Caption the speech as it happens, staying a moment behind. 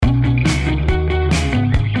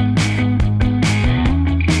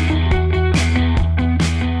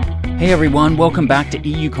Hey everyone, welcome back to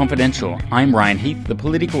EU Confidential. I'm Ryan Heath, the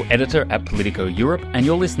political editor at Politico Europe, and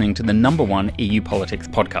you're listening to the #1 EU politics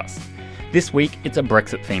podcast. This week, it's a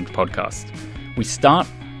Brexit-themed podcast. We start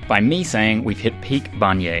by me saying we've hit peak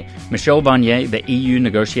Barnier. Michel Barnier, the EU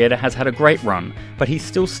negotiator, has had a great run, but he's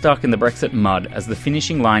still stuck in the Brexit mud as the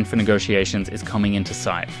finishing line for negotiations is coming into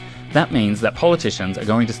sight. That means that politicians are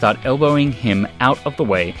going to start elbowing him out of the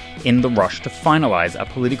way in the rush to finalise a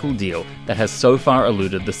political deal that has so far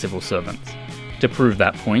eluded the civil servants. To prove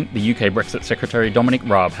that point, the UK Brexit Secretary Dominic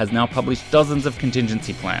Raab has now published dozens of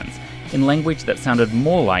contingency plans in language that sounded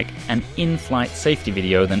more like an in-flight safety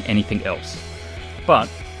video than anything else. But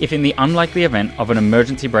if in the unlikely event of an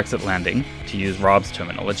emergency Brexit landing, to use Raab's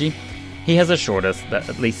terminology, he has assured us that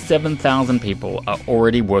at least 7,000 people are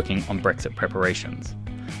already working on Brexit preparations.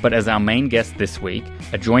 But as our main guest this week,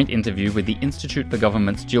 a joint interview with the Institute for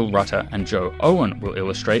Government's Jill Rutter and Joe Owen will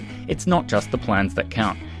illustrate, it's not just the plans that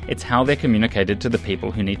count, it's how they're communicated to the people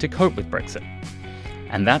who need to cope with Brexit.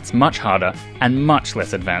 And that's much harder and much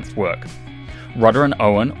less advanced work. Rutter and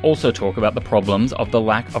Owen also talk about the problems of the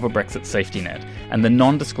lack of a Brexit safety net and the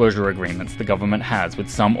non-disclosure agreements the government has with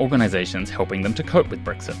some organisations helping them to cope with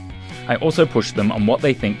Brexit. I also push them on what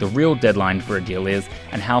they think the real deadline for a deal is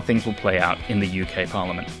and how things will play out in the UK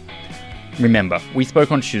Parliament. Remember, we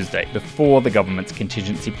spoke on Tuesday before the government's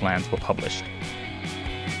contingency plans were published.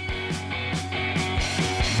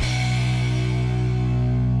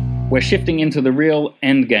 We're shifting into the real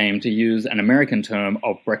endgame, to use an American term,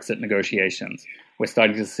 of Brexit negotiations. We're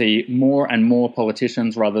starting to see more and more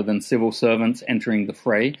politicians rather than civil servants entering the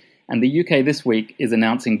fray, and the UK this week is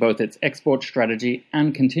announcing both its export strategy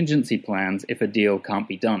and contingency plans if a deal can't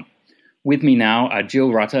be done. With me now are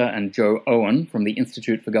Jill Rutter and Joe Owen from the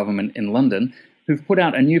Institute for Government in London, who've put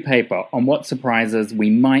out a new paper on what surprises we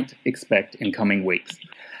might expect in coming weeks.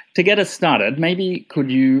 To get us started, maybe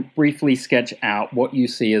could you briefly sketch out what you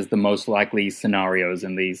see as the most likely scenarios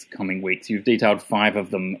in these coming weeks? You've detailed 5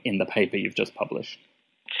 of them in the paper you've just published.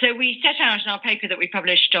 So we set out in our paper that we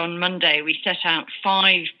published on Monday, we set out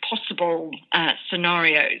 5 possible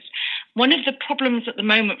scenarios. One of the problems at the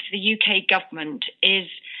moment for the UK government is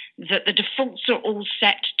that the defaults are all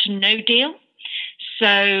set to no deal.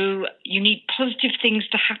 So you need positive things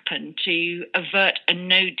to happen to avert a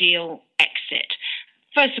no deal exit.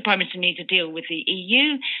 First, the Prime Minister needs a deal with the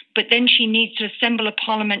EU, but then she needs to assemble a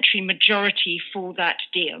parliamentary majority for that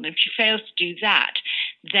deal. And if she fails to do that,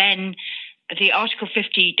 then the Article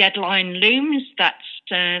 50 deadline looms. That's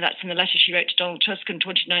in the letter she wrote to Donald Tusk on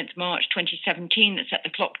 29th March 2017 that set the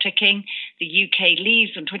clock ticking. The UK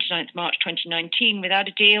leaves on 29th March 2019 without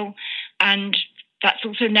a deal. And that's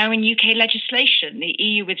also now in UK legislation. The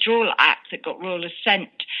EU Withdrawal Act that got royal assent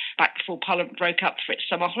back before Parliament broke up for its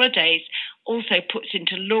summer holidays also puts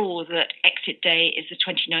into law that exit day is the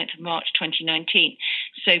 29th of March 2019.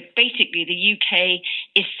 So basically the UK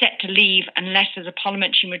is set to leave unless there's a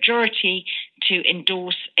parliamentary majority to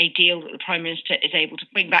endorse a deal that the Prime Minister is able to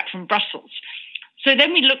bring back from Brussels. So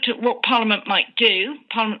then we looked at what Parliament might do.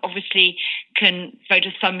 Parliament obviously can vote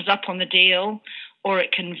a thumbs up on the deal, or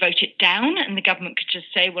it can vote it down, and the government could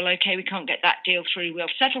just say, well, OK, we can't get that deal through, we'll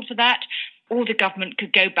settle for that. Or the government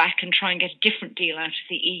could go back and try and get a different deal out of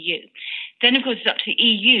the EU. Then, of course, it's up to the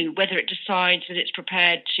EU whether it decides that it's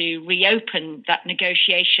prepared to reopen that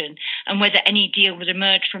negotiation and whether any deal that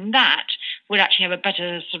emerged from that would actually have a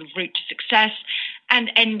better sort of route to success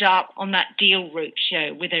and end up on that deal route,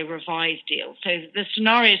 with a revised deal. So the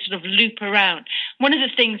scenarios sort of loop around. One of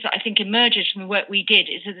the things that I think emerges from the work we did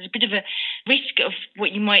is that there's a bit of a risk of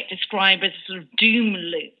what you might describe as a sort of doom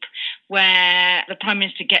loop, where the Prime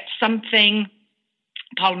Minister gets something,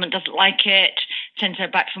 Parliament doesn't like it, sends her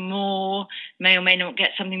back for more, may or may not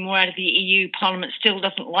get something more out of the EU, Parliament still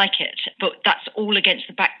doesn't like it. But that's all against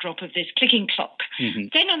the backdrop of this clicking clock. Mm-hmm.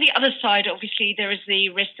 Then on the other side, obviously, there is the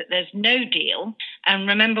risk that there's no deal. And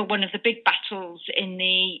remember, one of the big battles in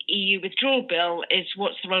the EU withdrawal bill is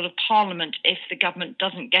what's the role of Parliament if the government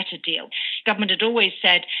doesn't get a deal. The government had always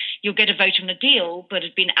said you'll get a vote on a deal, but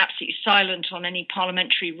had been absolutely silent on any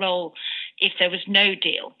parliamentary role if there was no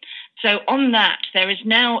deal. So on that, there is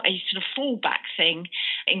now a sort of fallback thing,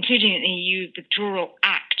 including in the EU Withdrawal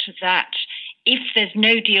Act, that if there's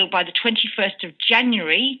no deal by the 21st of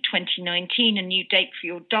January 2019, a new date for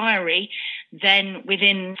your diary, then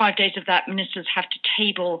within 5 days of that, ministers have to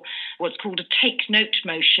table what's called a take note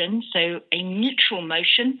motion, so a neutral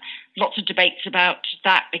motion. Lots of debates about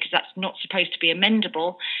that because that's not supposed to be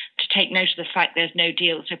amendable, to take note of the fact there's no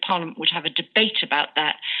deal. So Parliament would have a debate about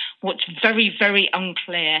that. What's very, very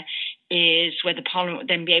unclear is whether Parliament would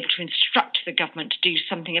then be able to instruct the government to do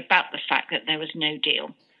something about the fact that there was no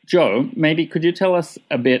deal. Joe, maybe could you tell us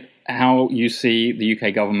a bit how you see the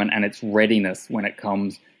UK government and its readiness when it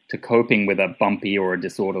comes to coping with a bumpy or a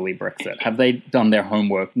disorderly Brexit? Have they done their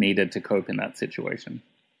homework needed to cope in that situation?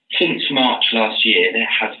 Since March last year, there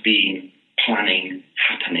has been planning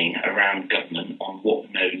happening around government on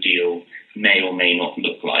what no deal may or may not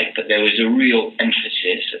look like. But there was a real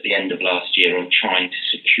emphasis at the end of last year on trying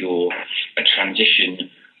to secure a transition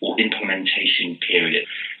or implementation period.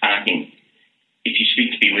 And I think if you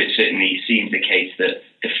speak to people, it certainly seems the case that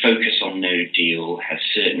the focus on no deal has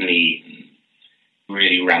certainly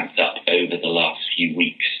really ramped up over the last few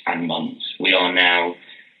weeks and months. We are now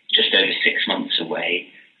just over 6 months away,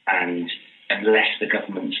 and unless the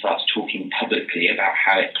government starts talking publicly about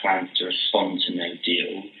how it plans to respond to no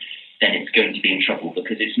deal, then it's going to be in trouble,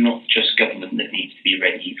 because it's not just government that needs to be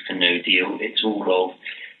ready for no deal. It's all of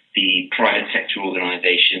the private sector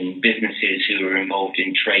organisation, businesses who are involved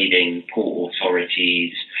in trading, port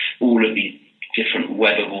authorities, all of these different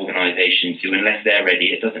web of organisations who, unless they're ready,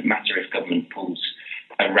 it doesn't matter if government pulls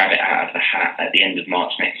a rabbit out of the hat at the end of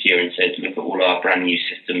March next year and says, look at all our brand new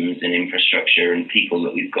systems and infrastructure and people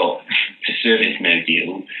that we've got to service no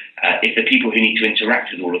deal. If the people who need to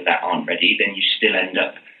interact with all of that aren't ready, then you still end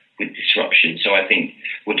up with disruption. So I think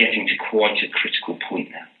we're getting to quite a critical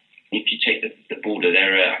point now. If you take the border,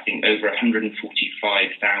 there are, I think, over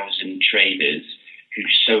 145,000 traders who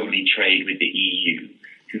solely trade with the EU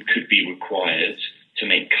who could be required to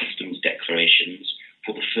make customs declarations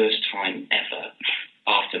for the first time ever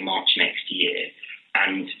after March next year.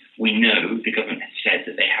 And we know the government has said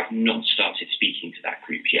that they have not started speaking to that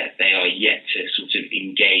group yet. They are yet to sort of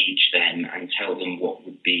engage them and tell them what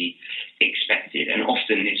would be expected. And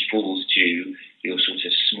often this falls to your sort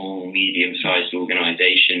of small, medium-sized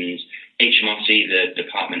organisations. HMRC, the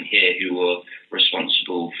department here who are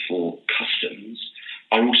responsible for customs,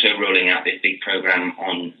 are also rolling out this big programme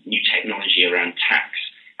on new technology around tax.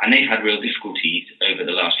 And they've had real difficulties over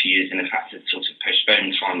the last few years and have had to sort of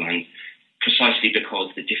postpone timelines precisely because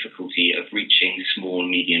the difficulty of reaching small,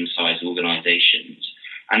 medium-sized organisations.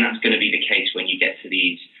 And that's going to be the case when you get to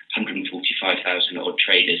these 145,000 odd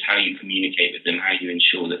traders, how you communicate with them, how you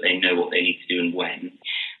ensure that they know what they need to do and when.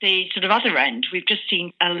 The sort of other end, we've just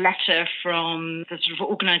seen a letter from the sort of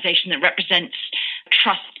organisation that represents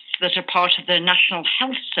trusts that are part of the National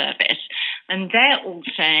Health Service, and they're all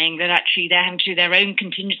saying that actually they're having to do their own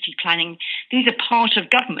contingency planning. These are part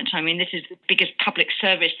of government. I mean, this is the biggest public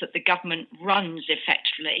service that the government runs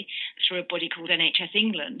effectively through a body called NHS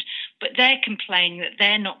England, but they're complaining that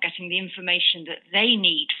they're not getting the information that they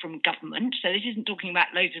need from government. So this isn't talking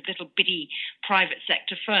about loads of little bitty private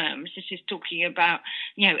sector firms. This is talking about,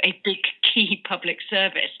 a big key public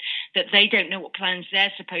service, that they don't know what plans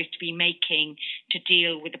they're supposed to be making to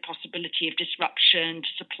deal with the possibility of disruption to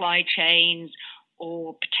supply chains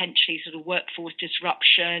or potentially sort of workforce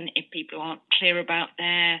disruption if people aren't clear about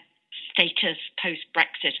their status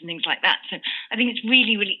post-Brexit and things like that. So I think it's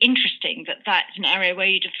really, really interesting that that's an area where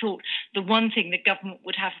you'd have thought the one thing the government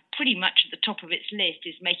would have pretty much at the top of its list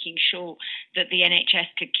is making sure that the NHS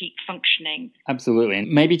could keep functioning. Absolutely.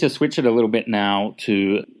 And maybe to switch it a little bit now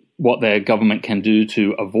to what the government can do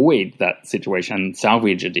to avoid that situation and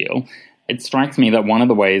salvage a deal. It strikes me that one of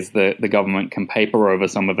the ways that the government can paper over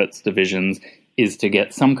some of its divisions is to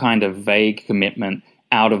get some kind of vague commitment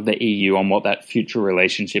out of the EU on what that future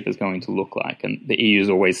relationship is going to look like. And the EU's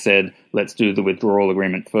always said, let's do the withdrawal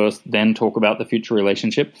agreement first, then talk about the future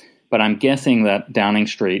relationship. But I'm guessing that Downing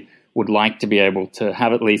Street would like to be able to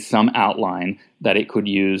have at least some outline that it could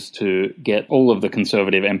use to get all of the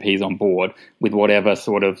Conservative MPs on board with whatever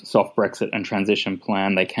sort of soft Brexit and transition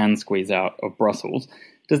plan they can squeeze out of Brussels.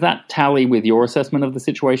 Does that tally with your assessment of the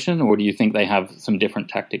situation, or do you think they have some different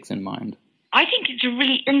tactics in mind? I think it's a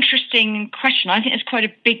really interesting question. I think there's quite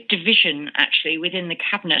a big division, actually, within the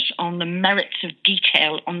Cabinet on the merits of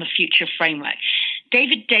detail on the future framework.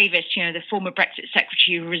 David Davis, the former Brexit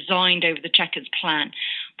secretary who resigned over the Chequers plan,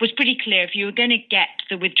 was pretty clear if you were going to get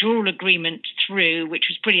the withdrawal agreement through, which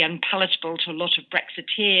was pretty unpalatable to a lot of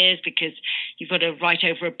Brexiteers because you've got to write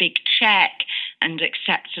over a big cheque and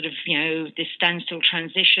accept sort of, this standstill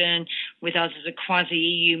transition with us as a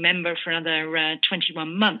quasi-EU member for another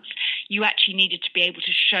 21 months, you actually needed to be able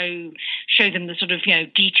to show them the sort of,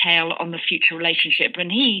 detail on the future relationship.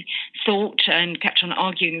 And he thought and kept on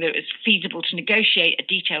arguing that it was feasible to negotiate a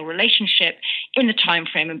detailed relationship in the time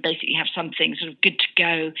frame and basically have something sort of good to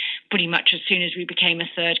go pretty much as soon as we became a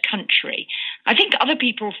third country. I think other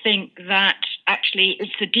people think that actually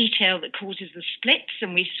it's the detail that causes the splits,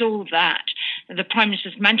 and we saw that the Prime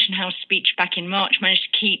Minister's Mansion House speech back in March managed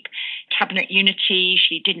to keep cabinet unity.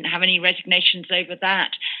 She didn't have any resignations over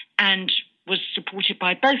that and was supported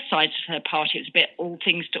by both sides of her party. It was a bit all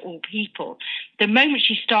things to all people. The moment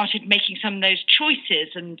she started making some of those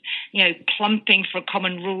choices and, plumping for a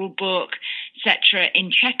common rule book, etc.,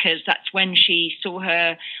 in Chequers, that's when she saw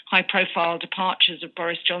her high-profile departures of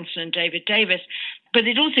Boris Johnson and David Davis. But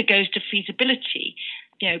it also goes to feasibility.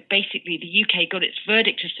 Basically, the UK got its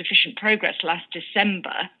verdict of sufficient progress last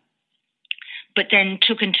December, but then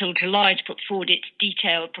took until July to put forward its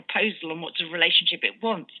detailed proposal on what sort of relationship it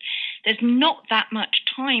wants. There's not that much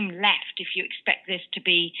time left if you expect this to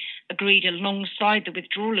be agreed alongside the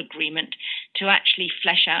withdrawal agreement to actually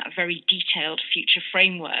flesh out a very detailed future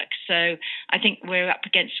framework. So I think we're up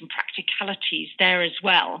against some practicalities there as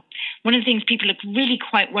well. One of the things people are really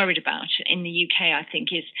quite worried about in the UK, I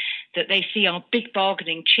think, is that they see our big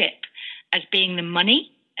bargaining chip as being the money.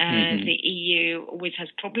 The EU always has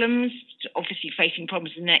problems, obviously facing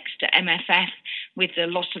problems next to MFF with the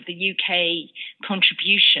loss of the UK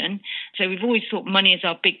contribution. So we've always thought money is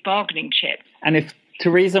our big bargaining chip. And if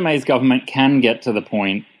Theresa May's government can get to the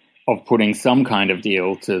point of putting some kind of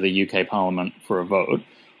deal to the UK Parliament for a vote,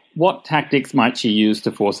 what tactics might she use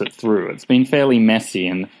to force it through? It's been fairly messy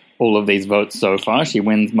in all of these votes so far. She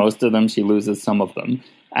wins most of them, she loses some of them.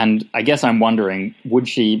 And I guess I'm wondering, would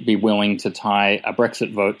she be willing to tie a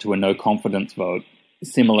Brexit vote to a no-confidence vote,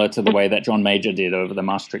 similar to the way that John Major did over the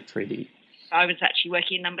Maastricht Treaty? I was actually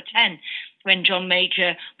working in Number 10 when John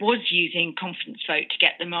Major was using confidence vote to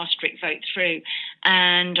get the Maastricht vote through.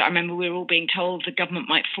 And I remember we were all being told the government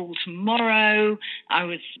might fall tomorrow. I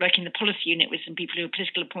was working in the policy unit with some people who were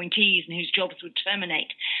political appointees and whose jobs would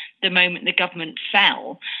terminate the moment the government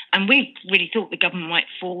fell. And we really thought the government might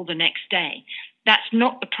fall the next day. That's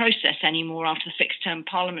not the process anymore after the Fixed Term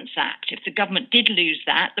Parliaments Act. If the government did lose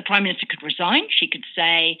that, the Prime Minister could resign. She could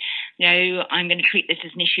say, I'm going to treat this as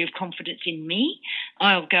an issue of confidence in me.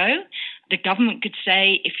 I'll go. The government could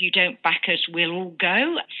say, if you don't back us, we'll all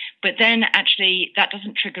go. But then actually that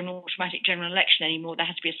doesn't trigger an automatic general election anymore. There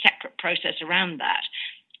has to be a separate process around that.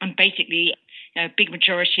 And basically, a big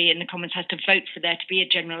majority in the Commons has to vote for there to be a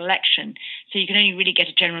general election. So you can only really get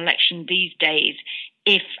a general election these days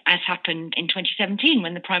if, as happened in 2017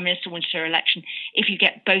 when the Prime Minister wanted her election, if you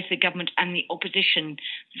get both the government and the opposition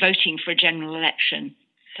voting for a general election.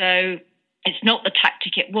 So it's not the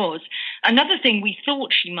tactic it was. Another thing we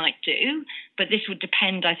thought she might do, but this would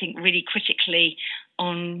depend, I think, really critically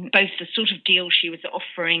on both the sort of deal she was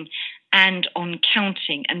offering and on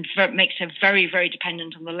counting, and makes her very, very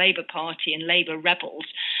dependent on the Labour Party and Labour rebels,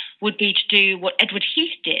 would be to do what Edward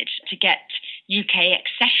Heath did to get UK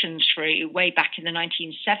accessions through way back in the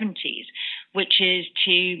 1970s, which is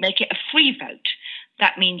to make it a free vote.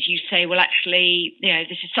 That means you say, well, actually,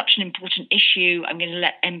 this is such an important issue. I'm going to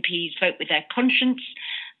let MPs vote with their conscience.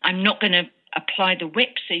 I'm not going to apply the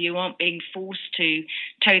whip, so you aren't being forced to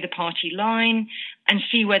toe the party line, and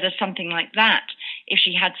see whether something like that, if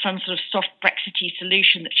she had some sort of soft Brexity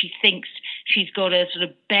solution that she thinks she's got a sort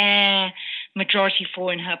of bare majority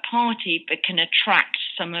for in her party, but can attract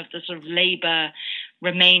some of the sort of Labour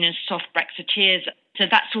Remainers, soft Brexiteers. So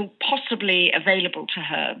that's all possibly available to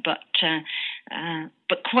her, but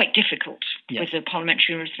quite difficult with the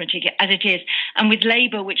parliamentary arithmetic as it is. And with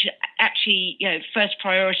Labour, which actually, first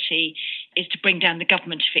priority is to bring down the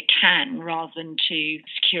government if it can, rather than to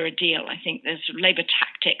secure a deal. I think the sort of Labour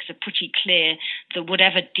tactics are pretty clear that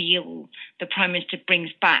whatever deal the Prime Minister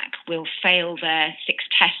brings back will fail their 6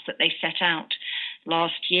 tests that they set out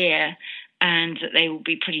last year, and that they will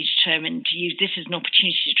be pretty determined to use this as an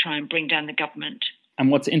opportunity to try and bring down the government. And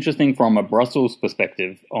what's interesting from a Brussels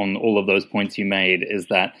perspective on all of those points you made is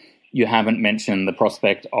that you haven't mentioned the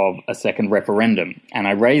prospect of a second referendum. And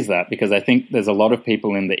I raise that because I think there's a lot of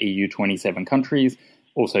people in the EU 27 countries,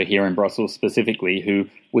 also here in Brussels specifically, who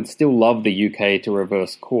would still love the UK to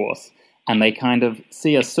reverse course. And they kind of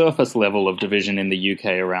see a surface level of division in the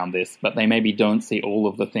UK around this, but they maybe don't see all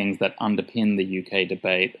of the things that underpin the UK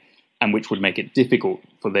debate and which would make it difficult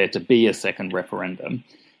for there to be a second referendum.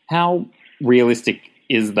 How realistic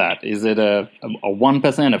is that? Is it a 1%,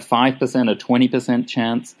 a 5%, a 20%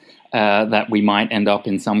 chance that we might end up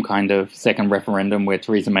in some kind of second referendum where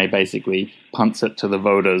Theresa May basically punts it to the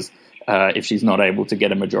voters if she's not able to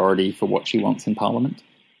get a majority for what she wants in Parliament?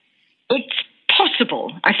 It's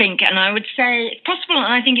possible, I think, and I would say it's possible,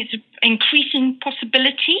 and I think it's an increasing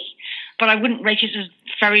possibility, but I wouldn't rate it as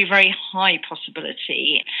very, very high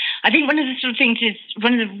possibility. I think one of the sort of things is,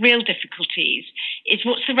 one of the real difficulties is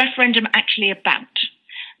what's the referendum actually about?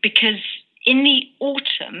 Because in the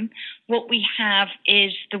autumn, what we have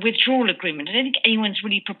is the withdrawal agreement. I don't think anyone's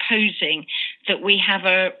really proposing that we have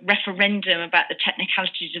a referendum about the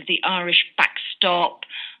technicalities of the Irish backstop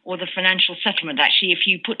or the financial settlement. Actually, if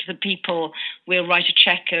you put to the people, we'll write a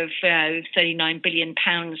cheque of £39 billion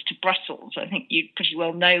to Brussels, I think you'd pretty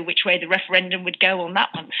well know which way the referendum would go on that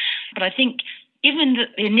one. But I think given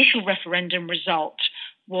that the initial referendum result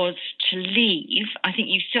was to leave, I think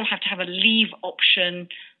you still have to have a leave option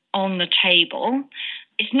on the table.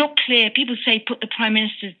 It's not clear. People say put the Prime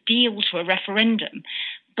Minister's deal to a referendum,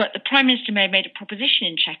 but the Prime Minister may have made a proposition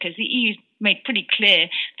in Chequers. The EU's made pretty clear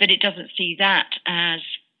that it doesn't see that as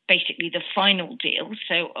basically the final deal.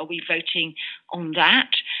 So are we voting on that?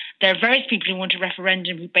 There are various people who want a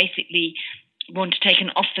referendum who basically want to take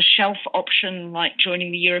an off-the-shelf option like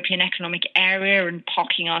joining the European Economic Area and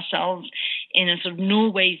parking ourselves in a sort of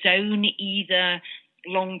Norway zone, either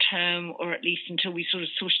long-term or at least until we sort of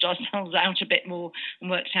sorted ourselves out a bit more and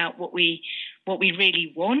worked out what we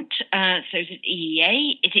really want. So is it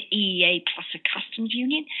EEA? Is it EEA plus a customs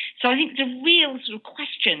union? So I think it's a real sort of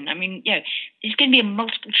question. I mean, it's going to be a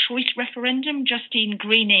multiple-choice referendum. Justine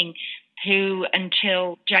Greening, who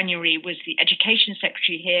until January was the education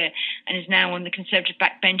secretary here and is now on the Conservative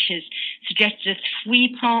backbenches, suggested a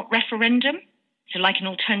 3-part referendum, so like an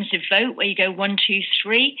alternative vote where you go 1, 2,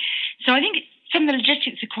 3. So I think some of the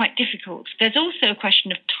logistics are quite difficult. There's also a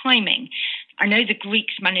question of timing. I know the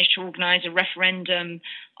Greeks managed to organise a referendum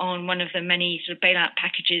on one of the many sort of bailout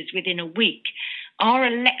packages within a week. Our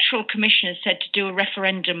electoral commission has said to do a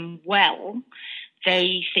referendum well.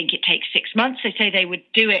 They think it takes 6 months. They say they would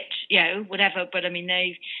do it, whatever. But I mean,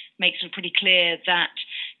 they make sort of pretty clear that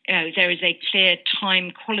there is a clear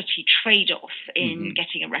time quality trade-off in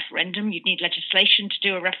getting a referendum. You'd need legislation to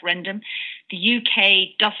do a referendum. The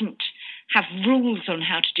UK doesn't have rules on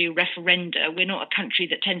how to do referenda. We're not a country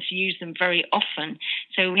that tends to use them very often.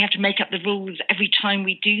 So we have to make up the rules every time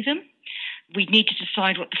we do them. We need to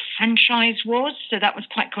decide what the franchise was. So that was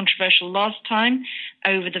quite controversial last time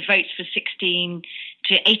over the votes for 16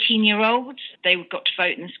 to 18-year-olds. They got to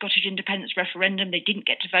vote in the Scottish independence referendum. They didn't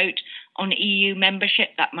get to vote on EU membership.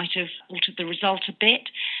 That might have altered the result a bit.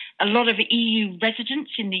 A lot of EU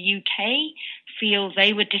residents in the UK feel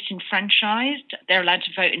they were disenfranchised. They're allowed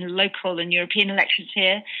to vote in local and European elections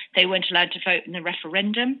here. They weren't allowed to vote in the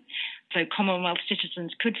referendum. So Commonwealth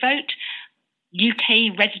citizens could vote.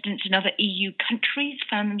 UK residents in other EU countries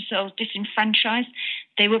found themselves disenfranchised.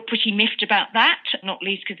 They were pretty miffed about that, not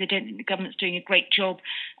least because they don't think the government's doing a great job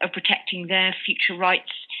of protecting their future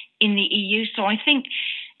rights in the EU. So I think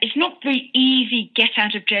it's not the easy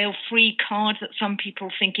get-out-of-jail-free card that some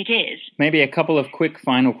people think it is. Maybe a couple of quick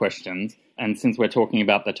final questions. And since we're talking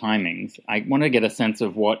about the timings, I want to get a sense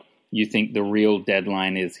of what you think the real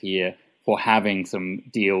deadline is here for having some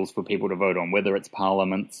deals for people to vote on, whether it's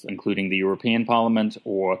parliaments, including the European Parliament,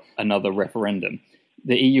 or another referendum.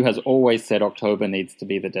 The EU has always said October needs to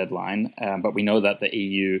be the deadline, but we know that the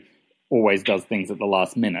EU always does things at the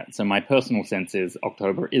last minute. So my personal sense is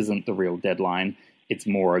October isn't the real deadline. It's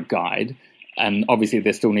more a guide. And obviously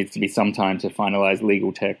there still needs to be some time to finalise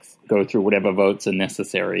legal text, go through whatever votes are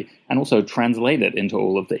necessary, and also translate it into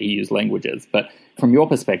all of the EU's languages. But from your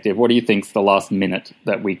perspective, what do you think's the last minute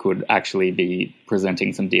that we could actually be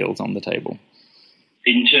presenting some deals on the table?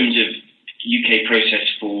 In terms of UK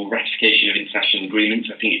process for ratification of international agreements,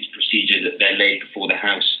 I think it's procedure that they're laid before the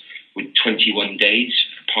House with 21 days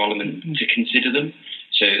for Parliament to consider them.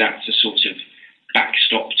 So that's a sort of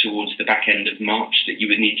backstop towards the back end of March that you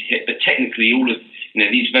would need to hit. But technically, all of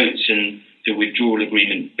these votes and the withdrawal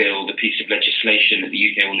agreement bill, the piece of legislation that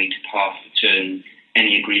the UK will need to pass to turn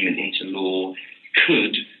any agreement into law,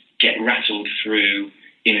 could get rattled through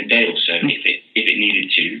in a day or so if it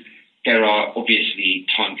needed to. There are obviously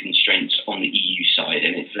time constraints on the EU side,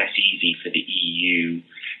 and it's less easy for the EU.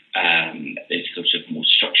 There's sort of more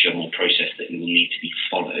structure, more process that will need to be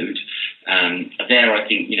followed. There, I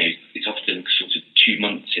think, it's often sort of 2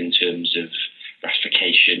 months in terms of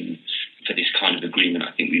ratification for this kind of agreement.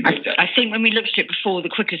 I think we looked at. I think when we looked at it before, the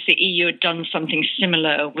quickest the EU had done something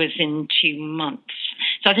similar was in 2 months.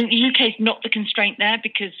 So I think the UK is not the constraint there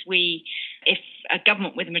because if a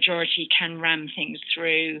government with a majority can ram things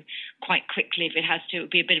through quite quickly, if it has to, it would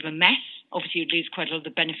be a bit of a mess. Obviously, you'd lose quite a lot of the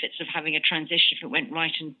benefits of having a transition if it went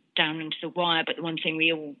right and down into the wire. But the one thing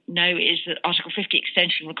we all know is that Article 50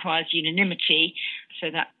 extension requires unanimity, so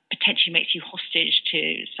that potentially makes you hostage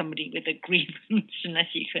to somebody with a grievance unless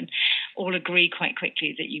you can all agree quite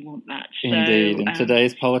quickly that you want that. Indeed. In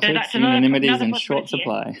today's politics, unanimity is in short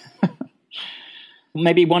supply.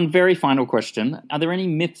 Maybe one very final question. Are there any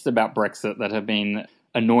myths about Brexit that have been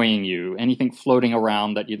annoying you? Anything floating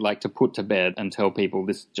around that you'd like to put to bed and tell people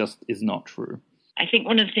this just is not true? I think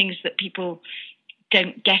one of the things that people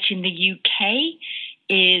don't get in the UK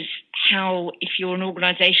is how, if you're an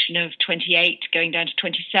organisation of 28 going down to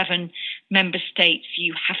 27 member states,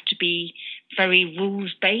 you have to be very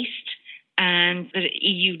rules-based, and the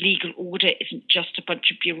EU legal order isn't just a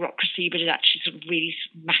bunch of bureaucracy, but it actually sort of really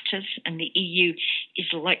matters, and the EU is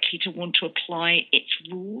likely to want to apply its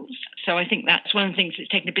rules. So I think that's one of the things that's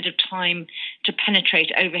taken a bit of time to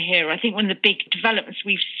penetrate over here. I think one of the big developments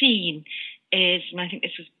we've seen is, and I think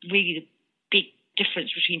this was really the big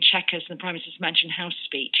difference between Chequers and the Prime Minister's Mansion House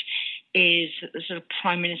speech, is that the sort of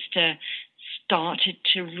Prime Minister started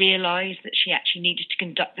to realise that she actually needed to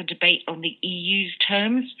conduct the debate on the EU's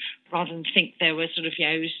terms rather than think there were sort of,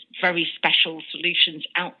 very special solutions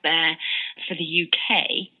out there for the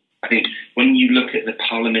UK. I think when you look at the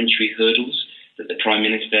parliamentary hurdles that the Prime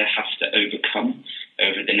Minister has to overcome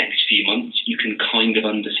over the next few months, you can kind of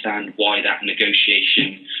understand why that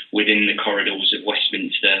negotiation within the corridors of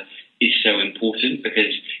Westminster is so important,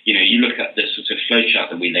 because, you look at the sort of flowchart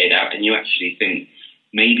that we laid out and you actually think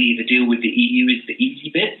maybe the deal with the EU is the easy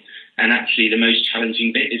bit, and actually the most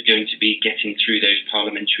challenging bit is going to be getting through those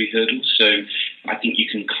parliamentary hurdles. So I think you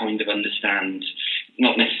can kind of understand,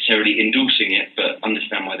 not necessarily endorsing it, but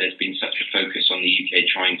understand why there's been such a focus on the UK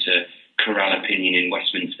trying to corral opinion in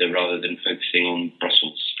Westminster rather than focusing on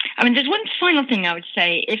Brussels. I mean, there's one final thing I would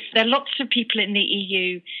say. If there are lots of people in the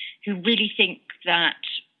EU who really think that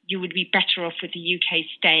you would be better off with the UK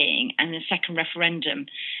staying and a second referendum,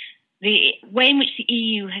 the way in which the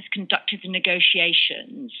EU has conducted the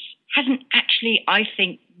negotiations hasn't actually, I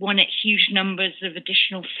think, won it huge numbers of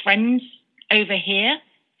additional friends over here.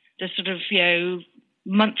 The sort of,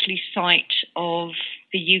 monthly sight of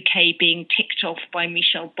the UK being ticked off by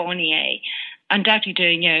Michel Barnier, undoubtedly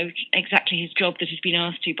doing, exactly his job that he's been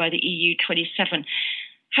asked to by the EU 27,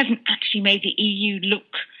 hasn't actually made the EU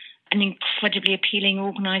look an incredibly appealing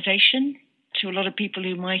organisation to a lot of people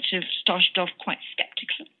who might have started off quite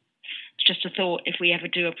sceptical. It's just a thought if we ever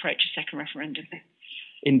do approach a second referendum.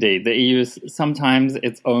 Indeed, the EU is sometimes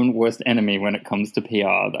its own worst enemy when it comes to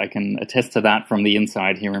PR. I can attest to that from the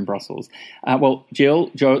inside here in Brussels. Well,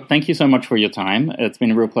 Jill, Joe, thank you so much for your time. It's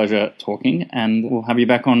been a real pleasure talking, and we'll have you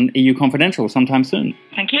back on EU Confidential sometime soon.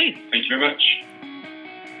 Thank you. Thank you very much.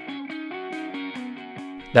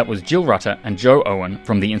 That was Jill Rutter and Joe Owen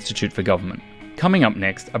from the Institute for Government. Coming up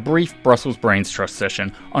next, a brief Brussels Brains Trust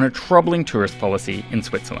session on a troubling tourist policy in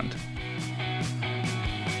Switzerland.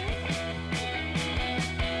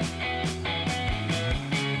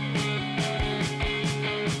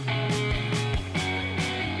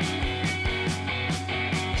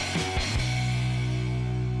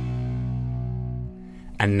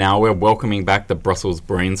 And now we're welcoming back the Brussels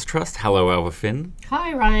Brains Trust. Hello, Alva Finn.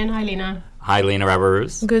 Hi, Ryan. Hi, Lina. Hi, Lina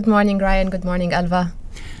Aburous. Good morning, Ryan. Good morning, Alva.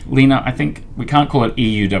 Lina, I think we can't call it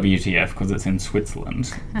EU WTF because it's in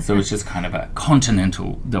Switzerland, so it's just kind of a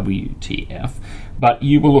continental WTF. But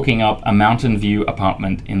you were looking up a mountain view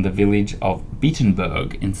apartment in the village of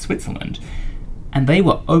Beatenberg in Switzerland, and they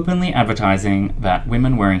were openly advertising that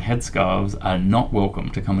women wearing headscarves are not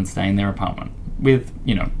welcome to come and stay in their apartment, with,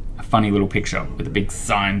 a funny little picture with a big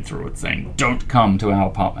sign through it saying, "Don't come to our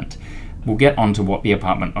apartment." We'll get on to what the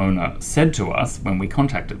apartment owner said to us when we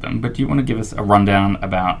contacted them, but do you want to give us a rundown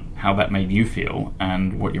about how that made you feel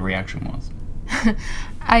and what your reaction was?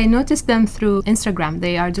 I noticed them through Instagram.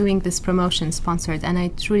 They are doing this promotion sponsored, and I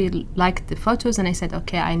truly liked the photos, and I said,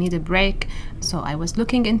 okay, I need a break. So I was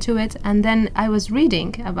looking into it, and then I was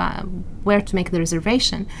reading about where to make the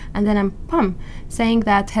reservation, and then I'm saying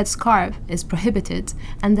that headscarf is prohibited,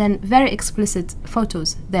 and then very explicit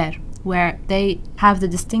photos there where they have the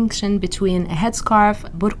distinction between a headscarf,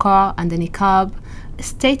 burqa, and a niqab,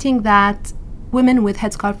 stating that women with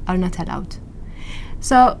headscarf are not allowed.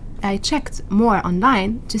 So I checked more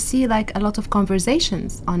online to see a lot of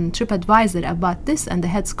conversations on TripAdvisor about this and the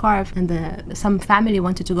headscarf, and some family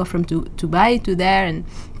wanted to go from Dubai to there. And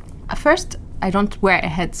at first, I don't wear a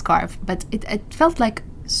headscarf, but it felt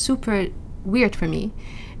super weird for me,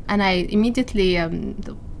 and I immediately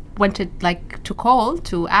wanted to call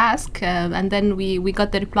to ask, and then we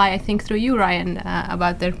got the reply, I think through you, Ryan,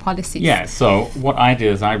 about their policies. Yeah, so what I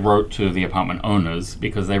did is I wrote to the apartment owners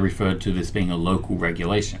because they referred to this being a local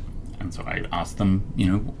regulation. And so I asked them,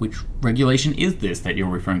 which regulation is this that you're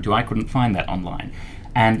referring to? I couldn't find that online.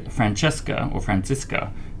 And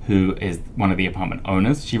Francisca, who is one of the apartment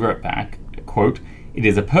owners, she wrote back, quote, "It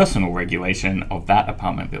is a personal regulation of that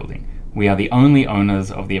apartment building. We are the only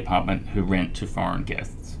owners of the apartment who rent to foreign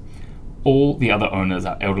guests. All the other owners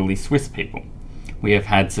are elderly Swiss people. We have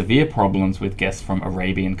had severe problems with guests from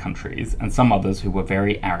Arabian countries and some others who were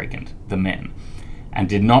very arrogant, the men, and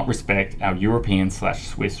did not respect our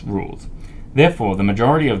European/Swiss rules. Therefore, the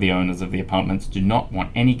majority of the owners of the apartments do not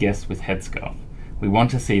want any guests with headscarf. We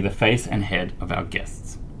want to see the face and head of our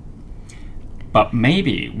guests. But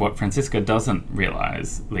maybe what Francisca doesn't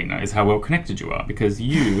realise, Lina, is how well connected you are, because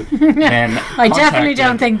you then I definitely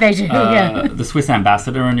don't think they do. The Swiss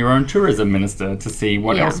ambassador and your own tourism minister to see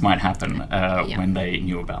what else might happen when they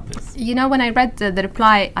knew about this. You know, when I read the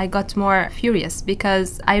reply, I got more furious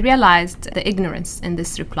because I realised the ignorance in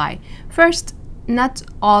this reply. First, not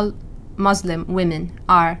all Muslim women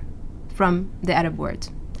are from the Arab world,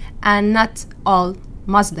 and not all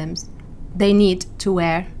Muslims, they need to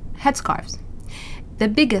wear headscarves. The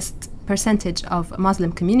biggest percentage of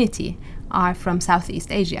Muslim community are from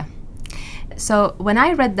Southeast Asia. So when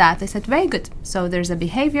I read that, I said, very good. So there's a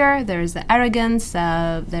behavior, there's the arrogance,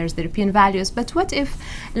 there's the European values. But what if,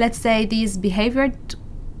 let's say, these behavior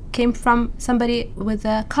came from somebody with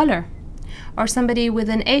a color, or somebody with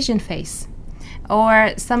an Asian face,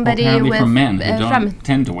 or somebody with... from men who don't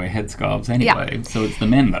tend to wear headscarves anyway. Yeah. So it's the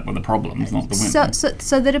men that were the problems, not the women.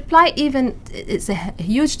 So the reply even is a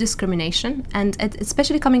huge discrimination, and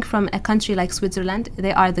especially coming from a country like Switzerland.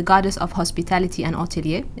 They are the goddess of hospitality and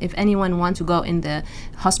hotelier. If anyone wants to go in the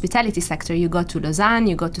hospitality sector, you go to Lausanne,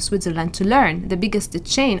 you go to Switzerland to learn. The biggest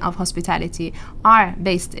chain of hospitality are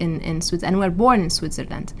based in Switzerland, and were born in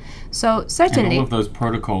Switzerland. So certainly... And all of those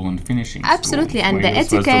protocol and finishing absolutely, schools, and the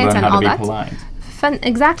etiquette and all that.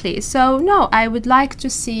 Exactly. So no, I would like to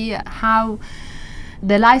see how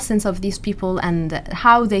the license of these people and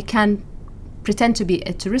how they can pretend to be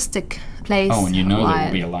a touristic place. Oh, and you know there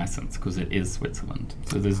will be a license because it is Switzerland.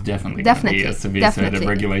 So there's definitely going to be a severe set of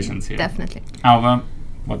regulations here. Definitely. Alva,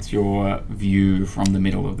 what's your view from the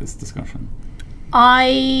middle of this discussion?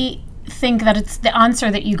 I think that it's the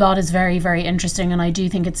answer that you got is very, very interesting, and I do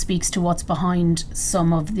think it speaks to what's behind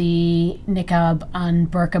some of the niqab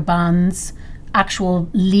and burqa bans, actual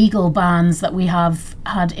legal bans that we have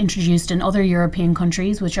had introduced in other European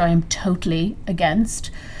countries, which I am totally against.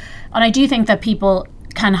 And I do think that people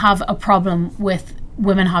can have a problem with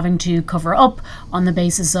women having to cover up on the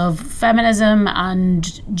basis of feminism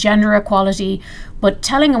and gender equality, but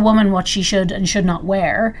telling a woman what she should and should not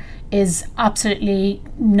wear is absolutely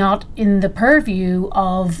not in the purview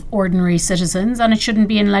of ordinary citizens, and it shouldn't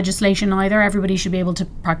be in legislation either. Everybody should be able to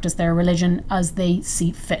practice their religion as they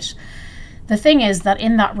see fit. The thing is that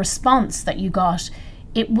in that response that you got,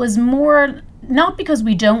 it was more not because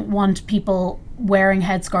we don't want people wearing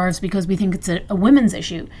headscarves because we think it's a women's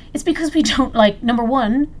issue. It's because we don't like, number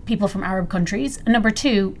one, people from Arab countries, and number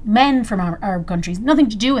two, men from Arab countries. Nothing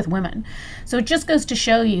to do with women. So it just goes to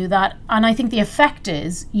show you that, and I think the effect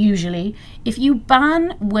is usually if you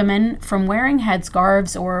ban women from wearing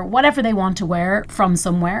headscarves or whatever they want to wear from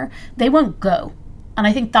somewhere, they won't go. And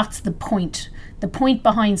I think that's the point. The point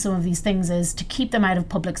behind some of these things is to keep them out of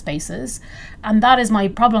public spaces. And that is my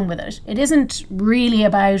problem with it. It isn't really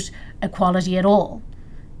about equality at all.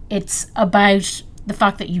 It's about the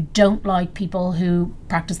fact that you don't like people who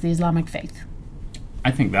practice the Islamic faith. I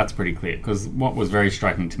think that's pretty clear, because what was very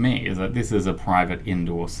striking to me is that this is a private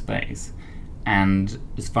indoor space. And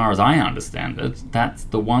as far as I understand it, that's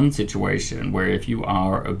the one situation where if you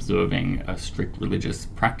are observing a strict religious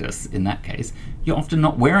practice, in that case, you're often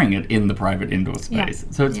not wearing it in the private indoor space.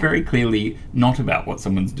 Yeah. So it's very clearly not about what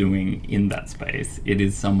someone's doing in that space. It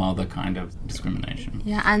is some other kind of discrimination.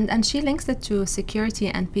 Yeah, and she links it to security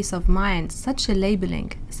and peace of mind. Such a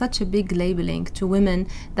labeling, such a big labeling to women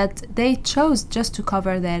that they chose just to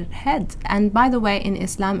cover their head. And by the way, in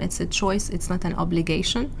Islam, it's a choice. It's not an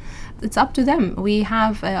obligation. It's up to them. We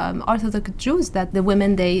have Orthodox Jews that the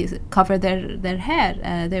women, they cover their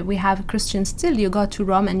hair. We have Christians still. You go to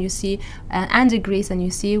Rome and you see, and Greece, and you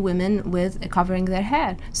see women with covering their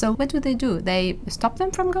hair. So what do? They stop them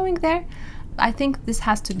from going there? I think this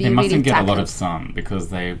has to be really tackled. They mustn't get a lot of sun, because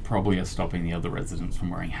they probably are stopping the other residents from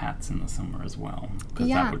wearing hats in the summer as well. Because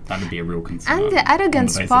that would be a real concern. And the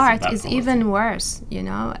arrogance part is even worse, you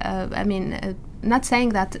know. Not saying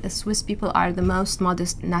that Swiss people are the most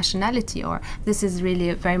modest nationality, or this is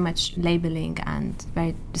really very much labeling and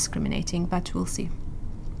very discriminating, but we'll see.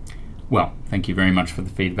 Well, thank you very much for the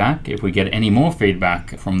feedback. If we get any more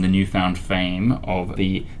feedback from the newfound fame of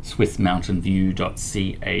the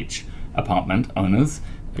SwissMountainView.ch apartment owners,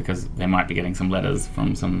 because they might be getting some letters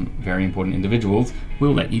from some very important individuals,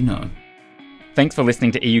 we'll let you know. Thanks for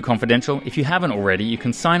listening to EU Confidential. If you haven't already, you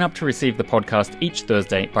can sign up to receive the podcast each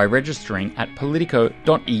Thursday by registering at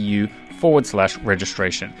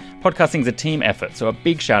politico.eu/registration. Podcasting is a team effort, so a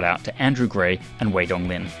big shout out to Andrew Gray and Wei Dong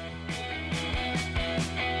Lin.